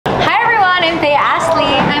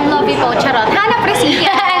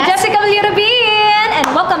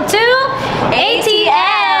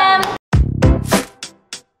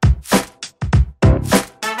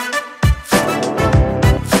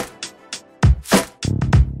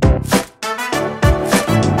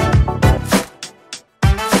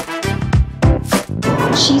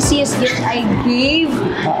I gave.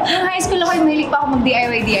 Nung high school ako, mahilig pa ako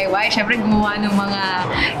mag-DIY. Siyempre, gumawa ng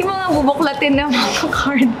yung mga bubuklatin na mga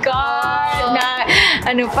card na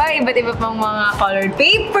ano pa, iba't iba pang mga colored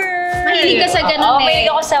paper. Mahilig ka sa ganun eh. Mahilig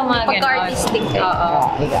ako sa mga ganun. Pagka-artistic ka.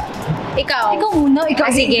 Ikaw? Ikaw muna, ikaw.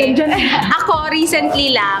 Sige. Ako,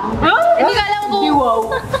 recently lang. Hindi ko alam kung...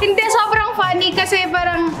 Hindi, sobrang funny kasi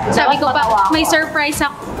parang sabi ko pa, may surprise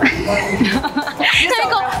ako. Sabi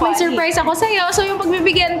ko, may surprise ako sa'yo. So yung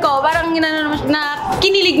pagbibigyan ko, parang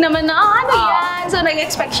kinilig naman na, ano yan? So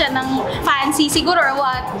nag-expect siya ng fancy siguro or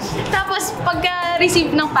what. Tapos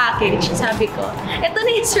pagka-receive ng package, sabi ko, ito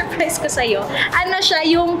na yung surprise ko sa'yo. Ano siya,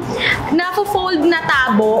 yung na-fold na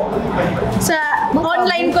tabo. Sa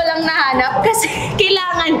online ko lang nahanap kasi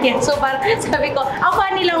kailangan niya. So parang sabi ko, ang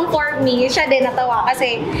funny lang for me. Siya din natawa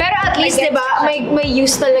kasi. Pero at least, diba, may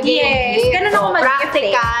use talaga yung gift. Ganun ako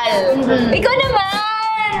practical. Ikaw naman!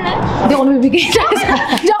 Hindi ako nabibigay Joke na.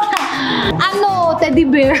 Ano, teddy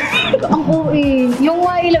bear. Ang uwi. Yung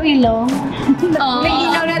ilaw-ilaw. May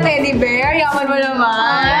ilaw na teddy bear. Yaman mo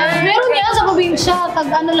naman. Meron yan sa probinsya. Tag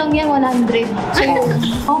ano lang yan, 100.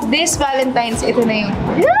 So, this Valentine's, ito na yung...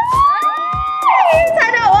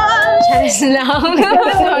 Sana all! Charis lang.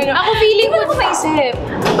 Ako feeling ko maisip.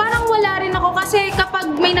 parang wala rin ako kasi kapag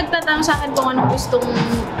may nagtatanong sa akin kung anong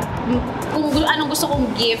gusto kong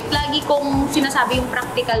gift, lagi kong sinasabi yung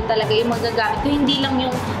practical talaga, yung magagamit ko, hindi lang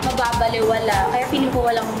yung mababaliwala. Kaya feeling ko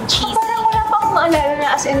walang cheese. Parang wala pa akong maalala na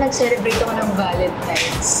as in nag-celebrate ako ng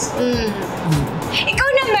Valentine's. Ikaw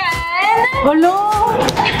naman! Hello!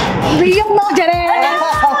 Bigyan mo ako dyan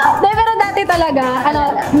pero dati talaga,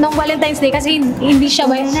 nung Valentine's Day, kasi hindi siya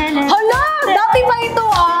Hala! Dati pa ito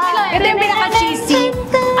Ito yung pinaka-cheesy.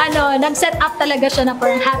 Nag-set up talaga siya na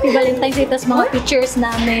parang Happy Valentine's Day, tas mga pictures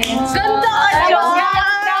namin. Ganda!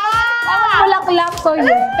 Bulaklak ko yun.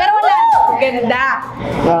 Pero wala. Ganda!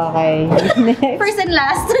 Okay. First and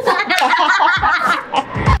last.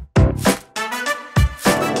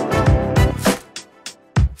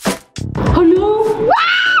 Hello?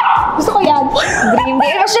 Gusto ko yan. Dream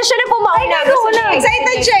date. Siya na pumauna.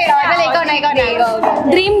 Excited siya yun. Dali, ikaw na.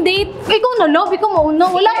 Dream date? Ikaw na, love. Ikaw mauna.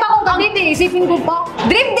 Wala pa akong date eh. Isipin ko pa.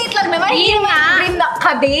 Dream date lang naman. Hindi naman dream na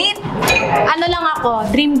ka-date. Ano lang ako,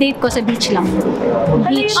 dream date ko sa beach lang.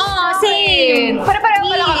 Beach. Same. Pare-pareho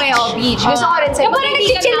pala kami, beach. Gusto ko rin sa yung parang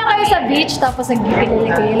nag-chill lang kayo sa beach, tapos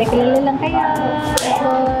nagkikilala lang kayo.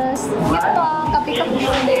 Tapos, ito,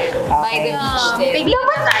 kape-kape. By the beach din.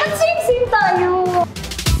 Dapat same tayo.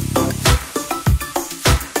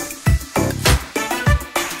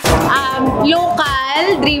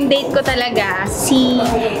 Local, dream date ko talaga, si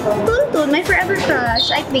Tuntun, my forever crush,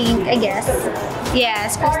 I guess.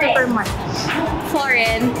 Yes, Christopher Mark.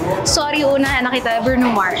 Foreign. Sorry, unahan na kita, Bruno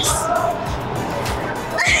Mars.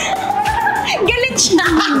 Galit siya.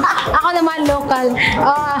 Ako naman local.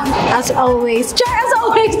 As always. As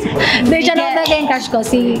always. Hindi, siya naman talaga yung crush ko,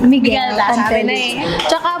 si Miguel Antelis.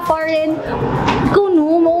 Tsaka foreign,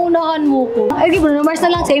 kuno, maunahan mo ko. Ay, Bruno Mars na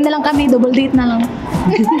lang, same na lang kami, double date na lang.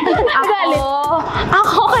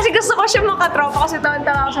 Ako kasi gusto ko siya makatropa kasi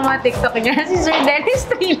taon-taon ako sa mga TikTok niya. Si Sir Dennis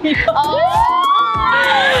Trillo.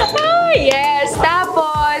 Yes.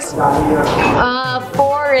 Tapos,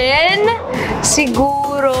 foreign,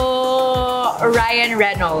 siguro Ryan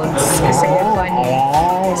Reynolds. Kasi funny.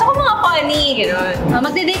 Gusto ko mga funny, gano'n.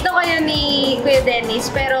 Magde-date daw kayo ni Kuya Dennis,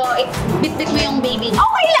 pero bit-bit mo yung baby niya.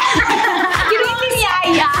 Okay lang! Kinuha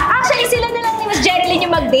niyaya. Actually, sila na lang ni Miss Jerilyn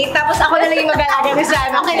yung mag-date, tapos ako na lang yung mag-alaga ni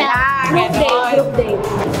Sana. Okay na. Group date.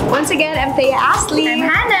 Once again, I'm Thea Astley. I'm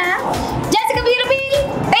Hannah.